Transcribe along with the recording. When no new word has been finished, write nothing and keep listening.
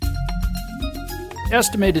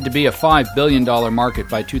Estimated to be a $5 billion market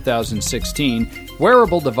by 2016,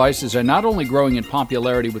 wearable devices are not only growing in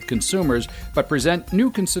popularity with consumers, but present new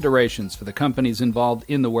considerations for the companies involved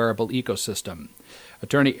in the wearable ecosystem.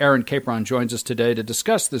 Attorney Aaron Capron joins us today to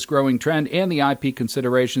discuss this growing trend and the IP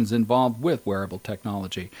considerations involved with wearable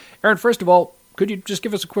technology. Aaron, first of all, could you just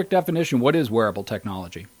give us a quick definition? What is wearable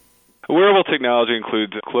technology? Wearable technology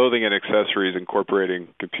includes clothing and accessories incorporating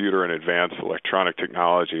computer and advanced electronic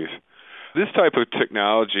technologies. This type of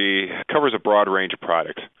technology covers a broad range of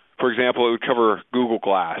products. For example, it would cover Google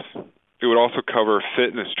Glass. It would also cover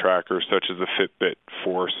fitness trackers such as the Fitbit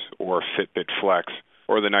Force or Fitbit Flex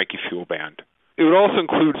or the Nike Fuel Band. It would also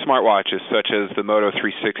include smartwatches such as the Moto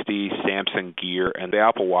 360, Samsung Gear, and the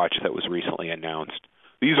Apple Watch that was recently announced.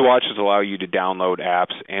 These watches allow you to download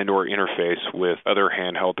apps and or interface with other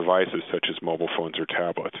handheld devices such as mobile phones or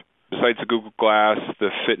tablets. Besides the Google Glass,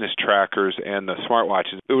 the fitness trackers, and the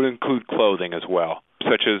smartwatches, it would include clothing as well,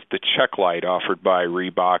 such as the Check Lite offered by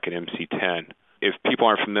Reebok and MC10. If people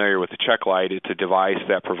aren't familiar with the Check Lite, it's a device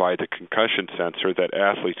that provides a concussion sensor that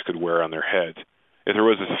athletes could wear on their heads. If there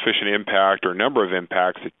was a sufficient impact or number of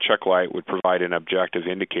impacts, the Check Lite would provide an objective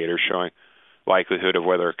indicator showing likelihood of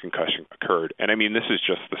whether a concussion occurred. And I mean, this is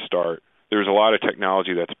just the start. There's a lot of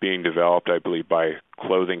technology that's being developed, I believe, by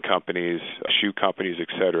clothing companies, shoe companies,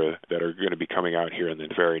 etc., that are going to be coming out here in the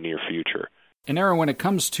very near future. And Aaron, when it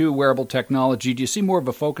comes to wearable technology, do you see more of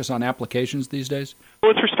a focus on applications these days?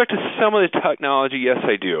 With respect to some of the technology, yes,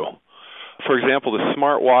 I do. For example, the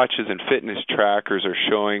smartwatches and fitness trackers are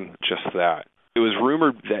showing just that. It was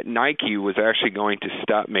rumored that Nike was actually going to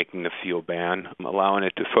stop making the Fuel Band, allowing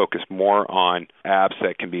it to focus more on apps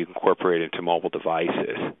that can be incorporated into mobile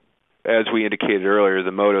devices. As we indicated earlier, the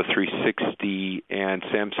Moto 360 and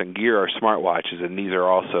Samsung Gear are smartwatches, and these are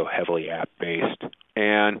also heavily app-based.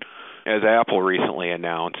 And as Apple recently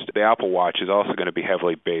announced, the Apple Watch is also going to be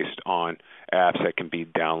heavily based on apps that can be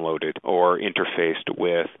downloaded or interfaced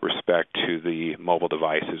with respect to the mobile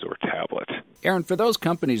devices or tablets. Aaron, for those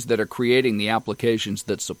companies that are creating the applications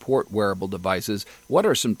that support wearable devices, what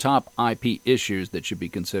are some top IP issues that should be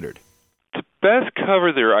considered? To best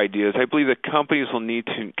cover their ideas, I believe that companies will need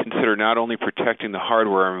to consider not only protecting the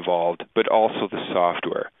hardware involved, but also the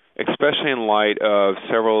software, especially in light of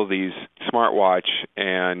several of these smartwatch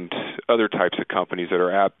and other types of companies that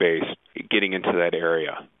are app-based getting into that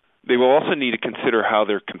area. They will also need to consider how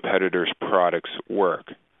their competitors' products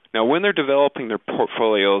work. Now, when they're developing their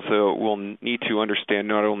portfolios, they will need to understand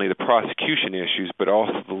not only the prosecution issues, but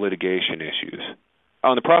also the litigation issues.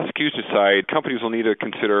 On the prosecution side, companies will need to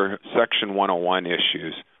consider Section 101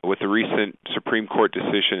 issues. With the recent Supreme Court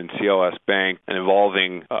decision in CLS Bank, an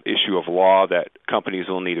evolving issue of law that companies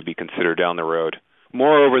will need to be considered down the road.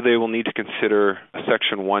 Moreover, they will need to consider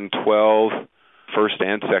Section 112, first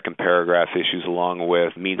and second paragraph issues, along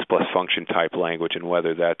with means plus function type language and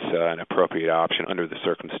whether that's an appropriate option under the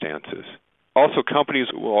circumstances. Also, companies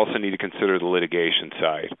will also need to consider the litigation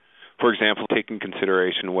side. For example, take in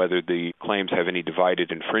consideration whether the claims have any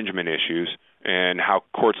divided infringement issues and how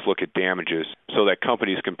courts look at damages so that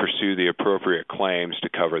companies can pursue the appropriate claims to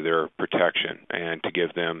cover their protection and to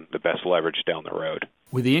give them the best leverage down the road.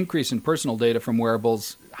 With the increase in personal data from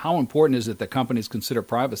wearables, how important is it that companies consider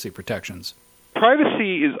privacy protections?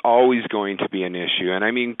 Privacy is always going to be an issue, and I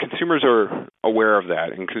mean, consumers are aware of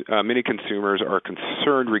that, and many consumers are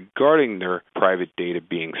concerned regarding their private data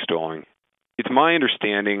being stolen. It's my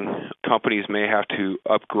understanding companies may have to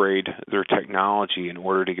upgrade their technology in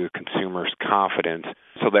order to give consumers confidence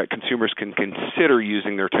so that consumers can consider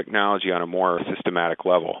using their technology on a more systematic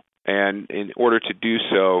level. And in order to do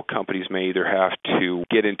so, companies may either have to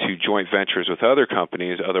get into joint ventures with other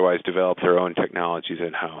companies, otherwise develop their own technologies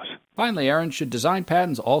in-house. Finally, Aaron, should design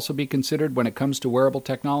patents also be considered when it comes to wearable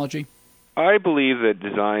technology? I believe that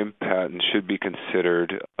design patents should be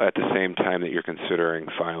considered at the same time that you're considering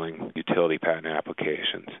filing utility patent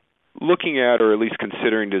applications. Looking at, or at least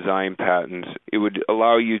considering design patents, it would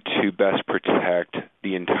allow you to best protect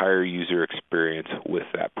the entire user experience with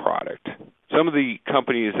that product. Some of the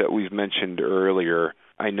companies that we've mentioned earlier,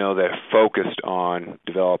 I know that focused on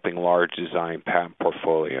developing large design patent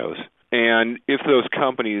portfolios. And if those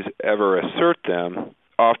companies ever assert them,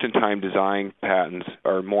 oftentimes design patents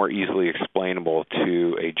are more easily explainable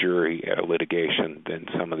to a jury at a litigation than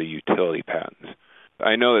some of the utility patents.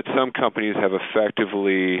 I know that some companies have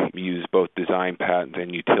effectively used both design patents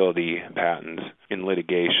and utility patents in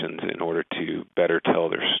litigations in order to better tell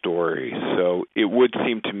their story. So it would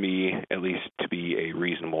seem to me, at least, to be a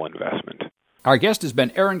reasonable investment. Our guest has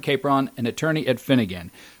been Aaron Capron, an attorney at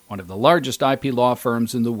Finnegan, one of the largest IP law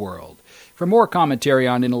firms in the world. For more commentary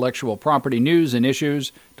on intellectual property news and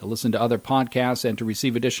issues, to listen to other podcasts, and to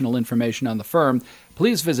receive additional information on the firm,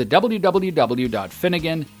 please visit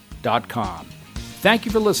www.finnegan.com. Thank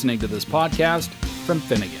you for listening to this podcast from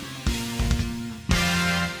Finnegan.